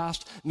dark the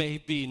past may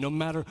be, no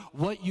matter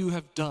what you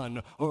have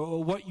done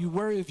or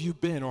where have you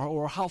been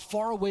or how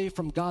far away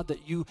from God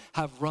that you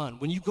have run.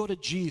 When you go to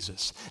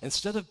Jesus,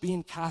 instead of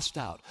being cast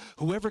out,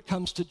 whoever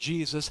comes to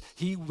Jesus,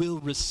 he will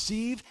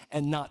receive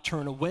and not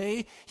turn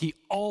away. He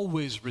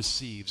always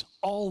receives,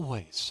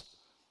 always.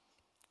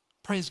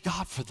 Praise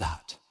God for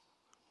that.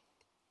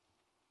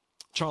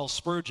 Charles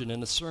Spurgeon,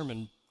 in a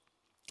sermon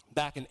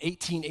back in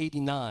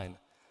 1889,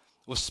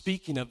 was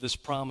speaking of this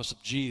promise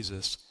of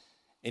Jesus,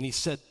 and he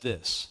said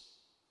this: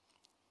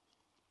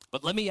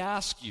 "But let me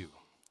ask you,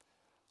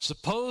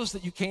 suppose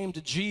that you came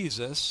to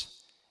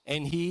Jesus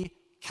and he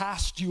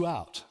cast you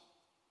out.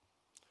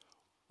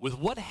 With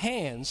what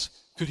hands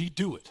could he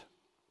do it?"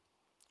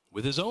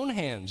 "With his own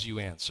hands," you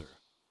answer.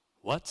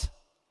 "What?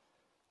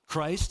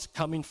 Christ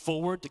coming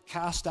forward to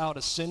cast out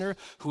a sinner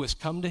who has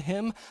come to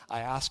him?" I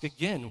ask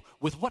again,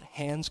 with what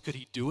hands could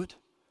he do it?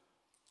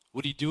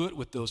 Would he do it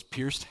with those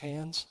pierced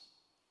hands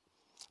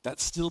that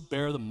still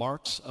bear the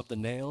marks of the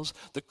nails,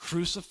 the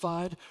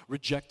crucified,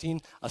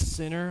 rejecting a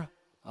sinner?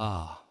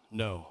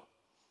 No.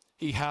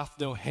 He hath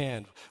no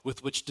hand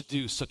with which to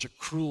do such a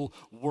cruel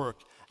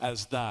work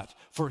as that,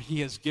 for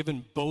he has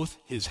given both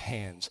his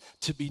hands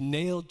to be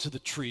nailed to the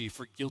tree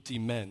for guilty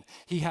men.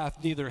 He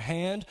hath neither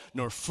hand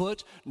nor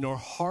foot nor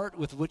heart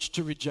with which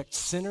to reject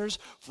sinners,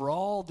 for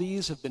all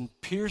these have been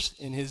pierced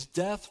in his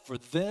death for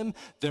them,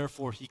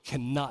 therefore he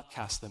cannot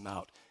cast them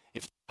out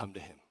if they come to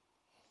him.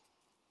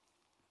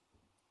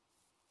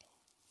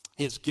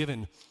 He has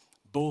given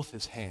both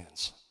his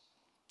hands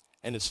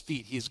and his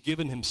feet. He has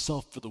given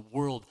himself for the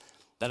world.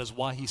 That is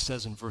why he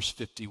says in verse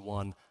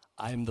 51,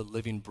 I am the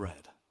living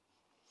bread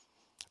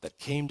that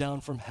came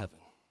down from heaven.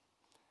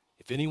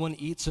 If anyone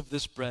eats of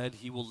this bread,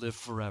 he will live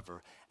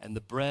forever. And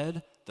the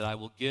bread that I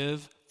will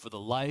give for the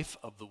life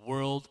of the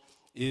world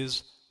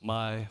is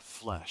my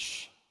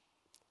flesh.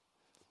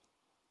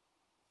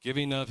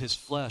 Giving of his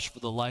flesh for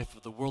the life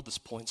of the world, this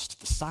points to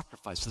the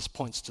sacrifice. This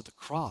points to the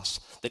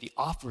cross that he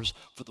offers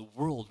for the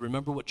world.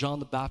 Remember what John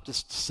the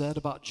Baptist said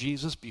about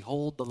Jesus?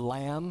 Behold, the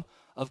Lamb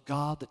of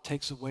God that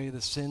takes away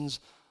the sins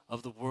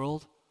of the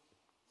world.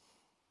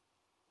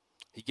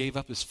 He gave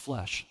up his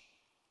flesh,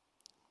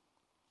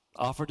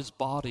 offered his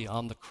body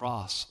on the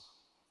cross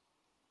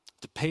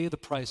to pay the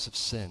price of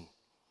sin,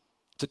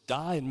 to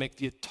die and make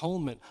the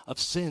atonement of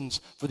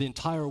sins for the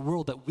entire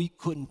world that we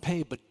couldn't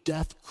pay, but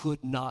death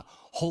could not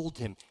hold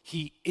him.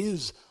 He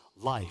is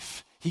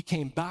life. He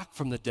came back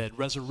from the dead,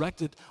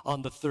 resurrected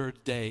on the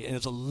third day, and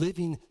is a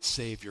living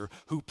Savior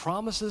who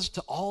promises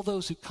to all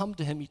those who come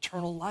to him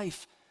eternal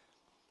life.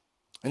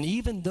 And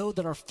even though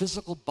that our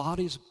physical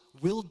bodies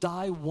will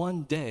die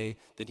one day,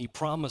 then he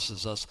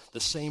promises us the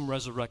same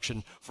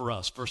resurrection for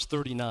us. Verse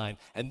 39,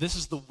 and this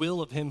is the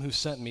will of him who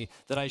sent me,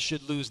 that I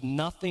should lose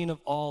nothing of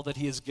all that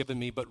he has given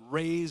me, but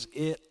raise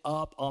it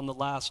up on the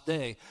last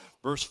day.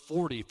 Verse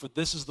 40, for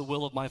this is the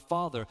will of my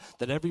Father,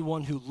 that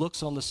everyone who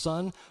looks on the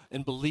Son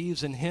and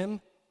believes in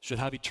him should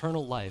have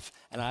eternal life,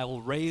 and I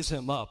will raise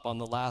him up on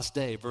the last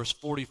day. Verse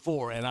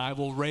 44, and I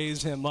will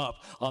raise him up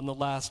on the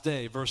last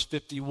day. Verse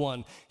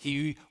 51,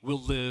 he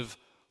will live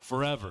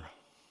forever.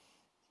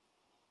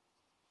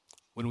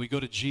 When we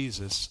go to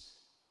Jesus,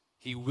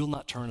 he will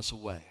not turn us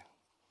away.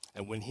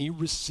 And when he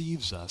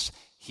receives us,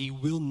 he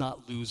will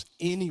not lose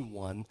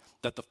anyone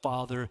that the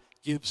Father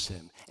gives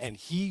him. And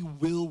he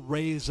will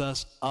raise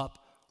us up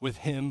with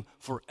him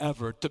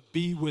forever, to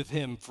be with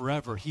him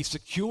forever. He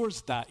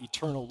secures that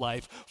eternal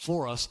life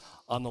for us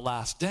on the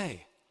last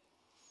day.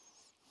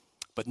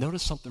 But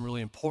notice something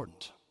really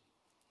important.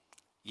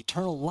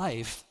 Eternal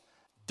life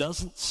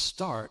doesn't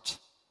start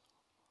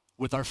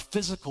with our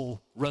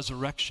physical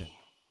resurrection.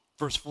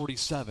 Verse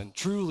 47,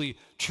 truly,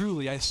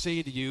 truly, I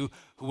say to you,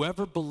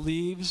 whoever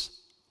believes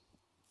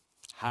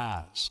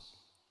has.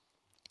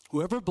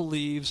 Whoever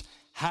believes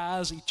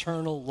has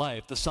eternal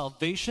life. The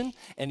salvation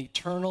and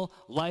eternal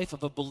life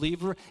of a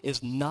believer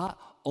is not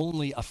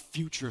only a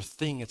future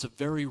thing, it's a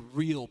very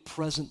real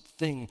present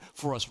thing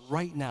for us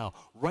right now,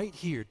 right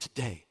here,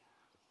 today.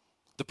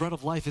 The bread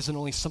of life isn't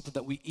only something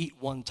that we eat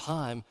one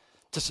time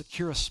to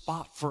secure a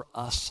spot for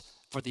us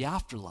for the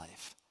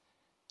afterlife.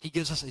 He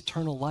gives us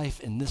eternal life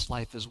in this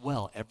life as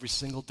well, every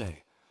single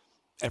day,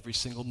 every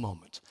single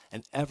moment,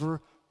 an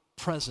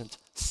ever-present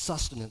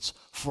sustenance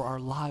for our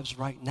lives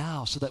right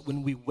now, so that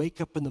when we wake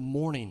up in the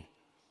morning,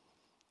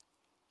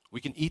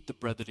 we can eat the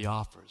bread that he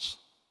offers.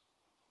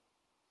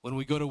 When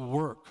we go to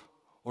work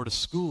or to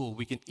school,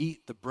 we can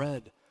eat the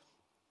bread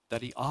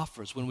that he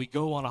offers. When we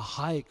go on a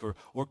hike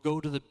or go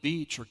to the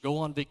beach or go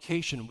on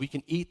vacation, we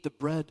can eat the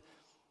bread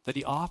that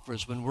he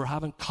offers. When we're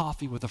having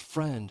coffee with a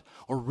friend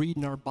or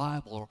reading our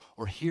Bible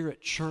or here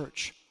at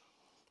church,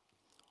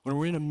 when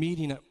we're in a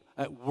meeting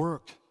at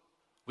work,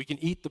 we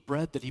can eat the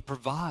bread that he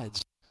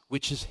provides,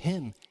 which is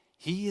him.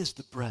 He is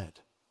the bread.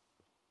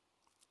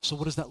 So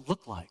what does that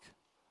look like,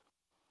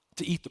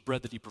 to eat the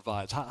bread that he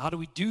provides? How do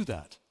we do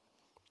that?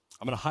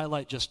 I'm going to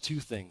highlight just two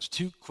things,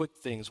 two quick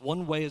things.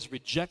 One way is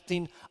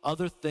rejecting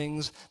other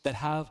things that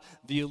have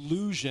the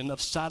illusion of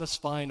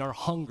satisfying our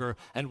hunger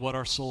and what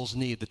our souls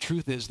need. The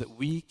truth is that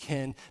we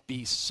can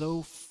be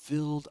so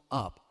filled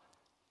up,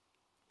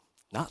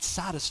 not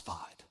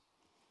satisfied,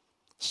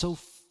 so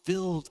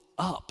filled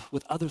up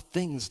with other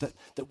things that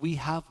we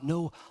have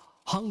no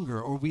hunger,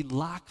 or we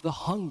lack the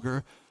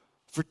hunger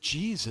for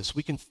Jesus.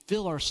 We can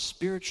fill our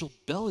spiritual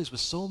bellies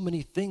with so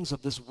many things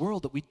of this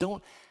world that we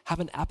don't have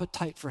an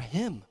appetite for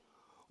him.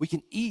 We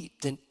can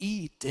eat and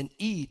eat and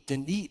eat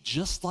and eat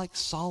just like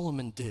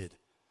Solomon did.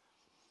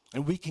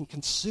 And we can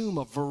consume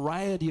a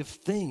variety of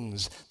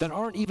things that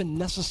aren't even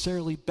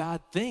necessarily bad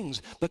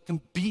things, but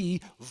can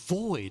be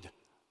void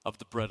of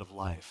the bread of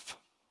life.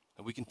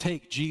 And we can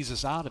take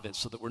Jesus out of it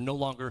so that we're no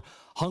longer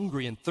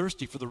hungry and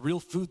thirsty for the real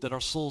food that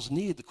our souls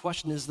need. The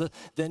question is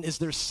then, is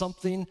there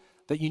something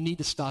that you need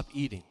to stop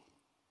eating?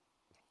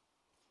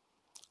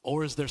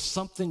 Or is there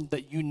something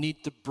that you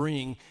need to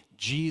bring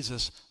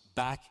Jesus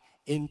back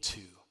into?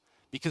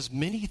 Because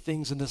many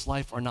things in this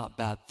life are not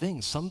bad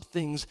things. Some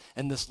things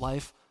in this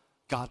life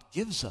God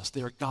gives us.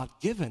 They are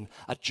God-given.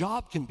 A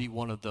job can be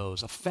one of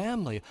those. A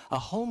family, a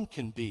home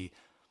can be.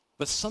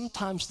 But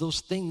sometimes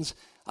those things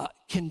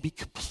can be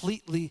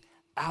completely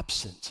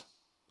absent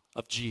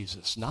of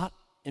Jesus, not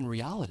in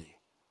reality.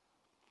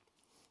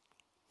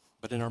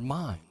 but in our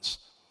minds,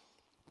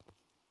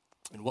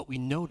 and what we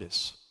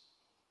notice,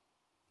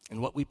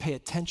 and what we pay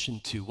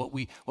attention to, what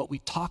we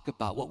talk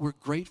about, what we're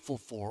grateful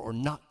for or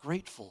not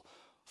grateful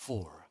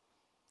for.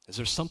 Is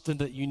there something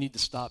that you need to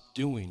stop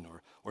doing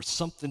or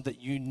something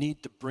that you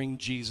need to bring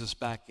Jesus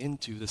back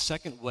into? The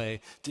second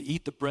way to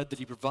eat the bread that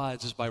he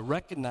provides is by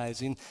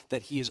recognizing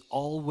that he is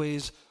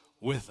always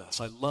with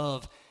us. I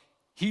love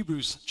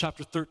Hebrews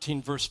chapter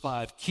 13, verse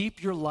 5.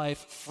 Keep your life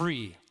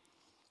free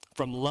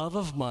from love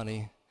of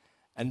money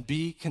and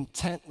be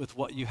content with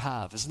what you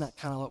have. Isn't that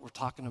kind of what we're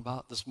talking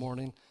about this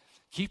morning?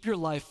 Keep your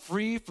life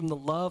free from the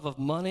love of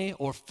money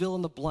or fill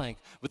in the blank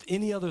with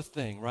any other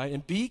thing, right?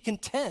 And be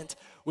content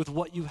with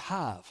what you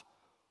have.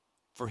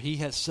 For he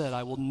has said,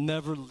 I will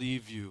never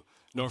leave you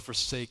nor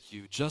forsake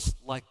you. Just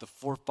like the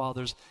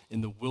forefathers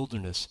in the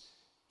wilderness,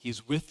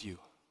 he's with you.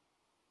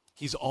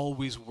 He's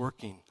always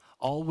working,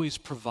 always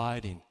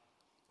providing.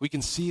 We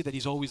can see that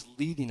he's always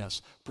leading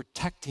us,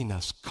 protecting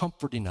us,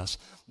 comforting us,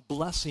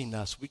 blessing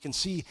us. We can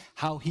see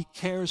how he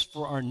cares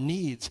for our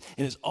needs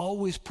and is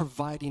always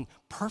providing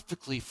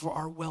perfectly for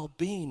our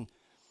well-being.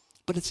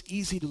 But it's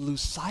easy to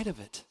lose sight of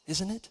it,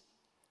 isn't it?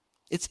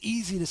 It's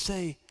easy to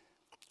say,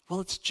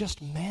 well, it's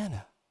just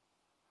manna.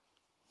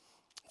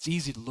 It's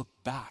easy to look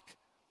back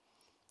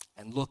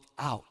and look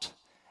out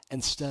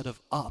instead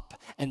of up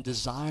and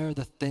desire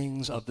the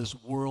things of this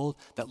world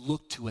that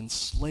look to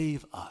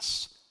enslave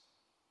us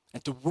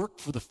and to work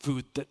for the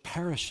food that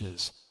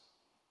perishes.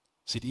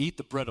 See, to eat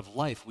the bread of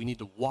life, we need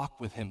to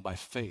walk with him by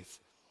faith.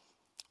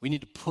 We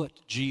need to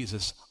put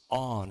Jesus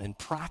on and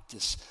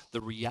practice the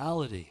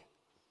reality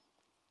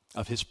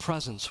of his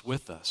presence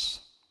with us,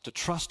 to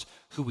trust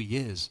who he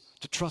is,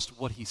 to trust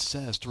what he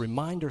says, to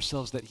remind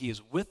ourselves that he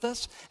is with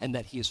us and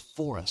that he is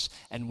for us.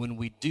 And when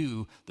we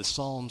do, the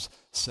Psalms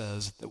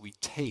says that we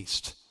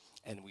taste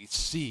and we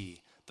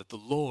see that the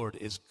Lord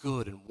is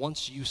good. And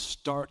once you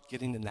start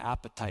getting an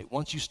appetite,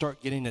 once you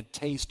start getting a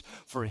taste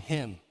for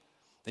him,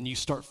 then you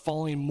start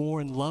falling more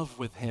in love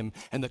with him.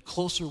 And the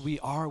closer we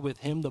are with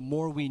him, the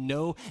more we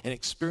know and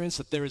experience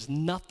that there is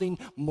nothing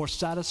more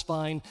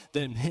satisfying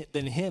than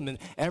him. And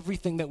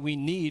everything that we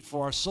need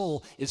for our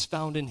soul is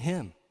found in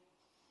him.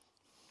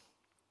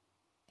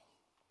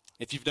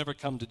 If you've never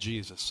come to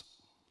Jesus,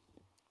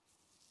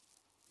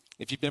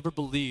 if you've never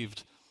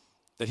believed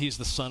that he's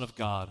the Son of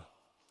God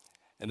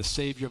and the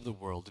Savior of the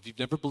world, if you've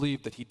never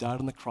believed that he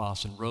died on the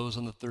cross and rose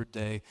on the third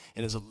day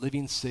and is a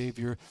living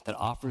Savior that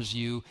offers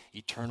you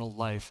eternal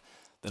life,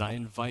 then I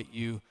invite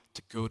you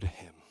to go to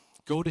him.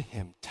 Go to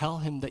him. Tell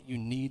him that you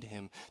need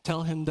him.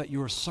 Tell him that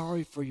you are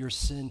sorry for your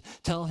sin.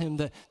 Tell him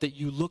that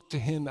you look to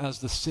him as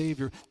the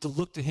Savior, to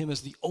look to him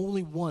as the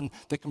only one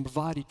that can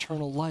provide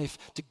eternal life,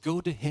 to go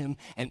to him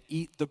and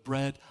eat the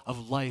bread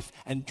of life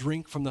and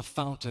drink from the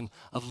fountain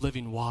of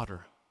living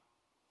water.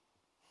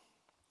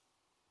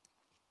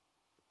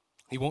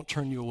 He won't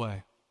turn you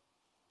away,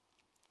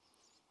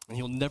 and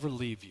he'll never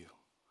leave you.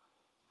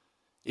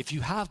 If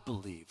you have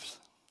believed,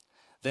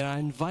 then I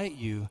invite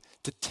you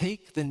to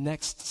take the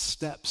next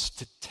steps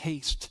to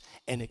taste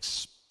and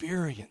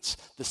experience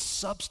the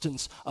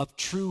substance of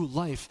true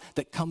life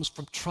that comes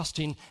from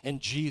trusting in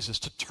Jesus,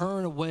 to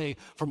turn away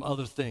from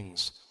other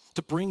things,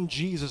 to bring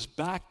Jesus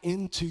back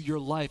into your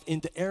life,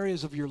 into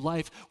areas of your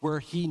life where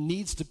he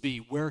needs to be,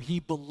 where he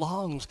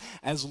belongs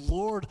as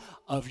Lord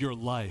of your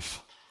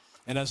life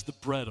and as the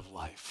bread of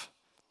life.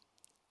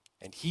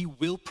 And he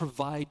will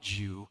provide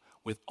you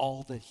with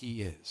all that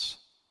he is,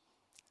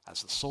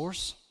 as the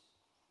source,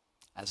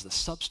 as the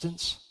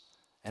substance,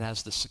 and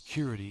as the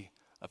security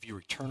of your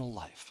eternal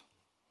life.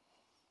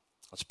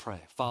 Let's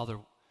pray. Father,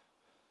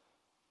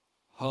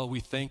 we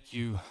thank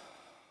you.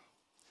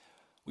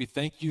 We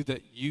thank you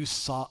that you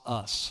saw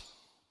us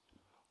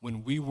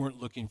when we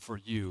weren't looking for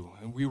you,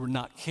 and we were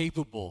not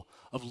capable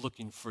of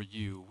looking for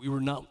you. We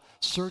were not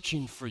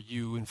searching for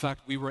you. In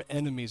fact, we were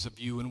enemies of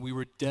you, and we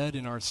were dead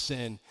in our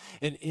sin.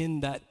 And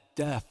in that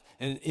death,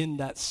 and in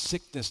that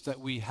sickness that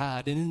we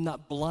had, and in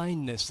that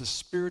blindness, the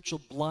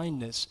spiritual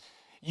blindness,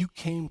 you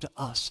came to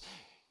us.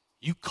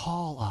 You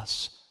call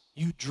us.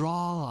 You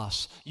draw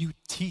us. You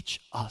teach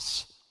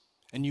us.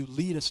 And you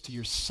lead us to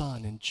your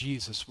Son. And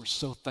Jesus, we're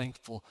so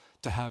thankful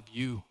to have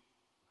you.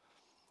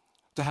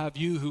 To have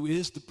you who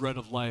is the bread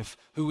of life,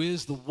 who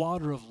is the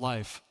water of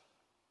life.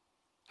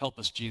 Help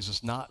us,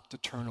 Jesus, not to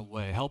turn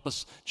away. Help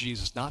us,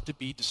 Jesus, not to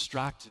be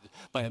distracted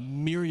by a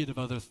myriad of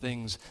other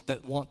things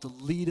that want to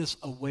lead us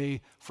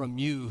away from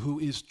you, who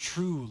is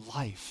true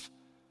life.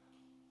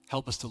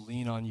 Help us to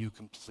lean on you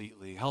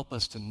completely. Help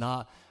us to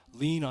not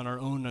lean on our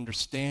own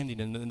understanding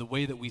and the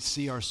way that we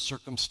see our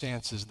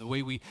circumstances, the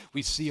way we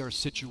see our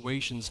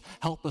situations.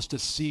 Help us to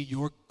see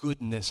your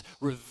goodness.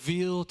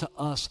 Reveal to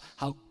us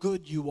how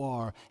good you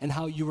are and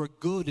how you are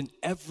good in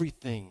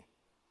everything.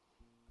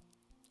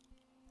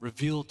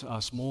 Reveal to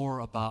us more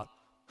about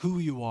who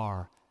you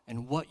are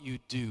and what you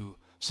do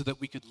so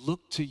that we could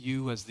look to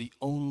you as the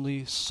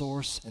only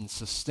source and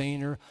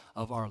sustainer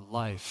of our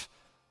life,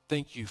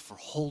 thank you for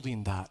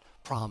holding that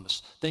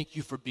promise. Thank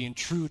you for being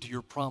true to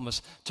your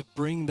promise to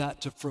bring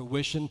that to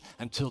fruition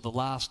until the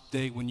last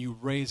day when you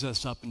raise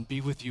us up and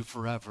be with you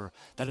forever.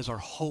 That is our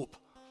hope.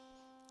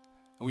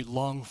 And we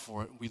long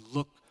for it. We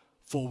look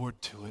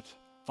forward to it,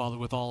 Father,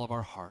 with all of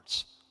our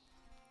hearts.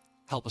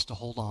 Help us to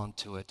hold on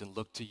to it and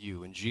look to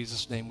you. In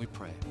Jesus' name we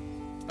pray.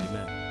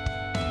 Amen.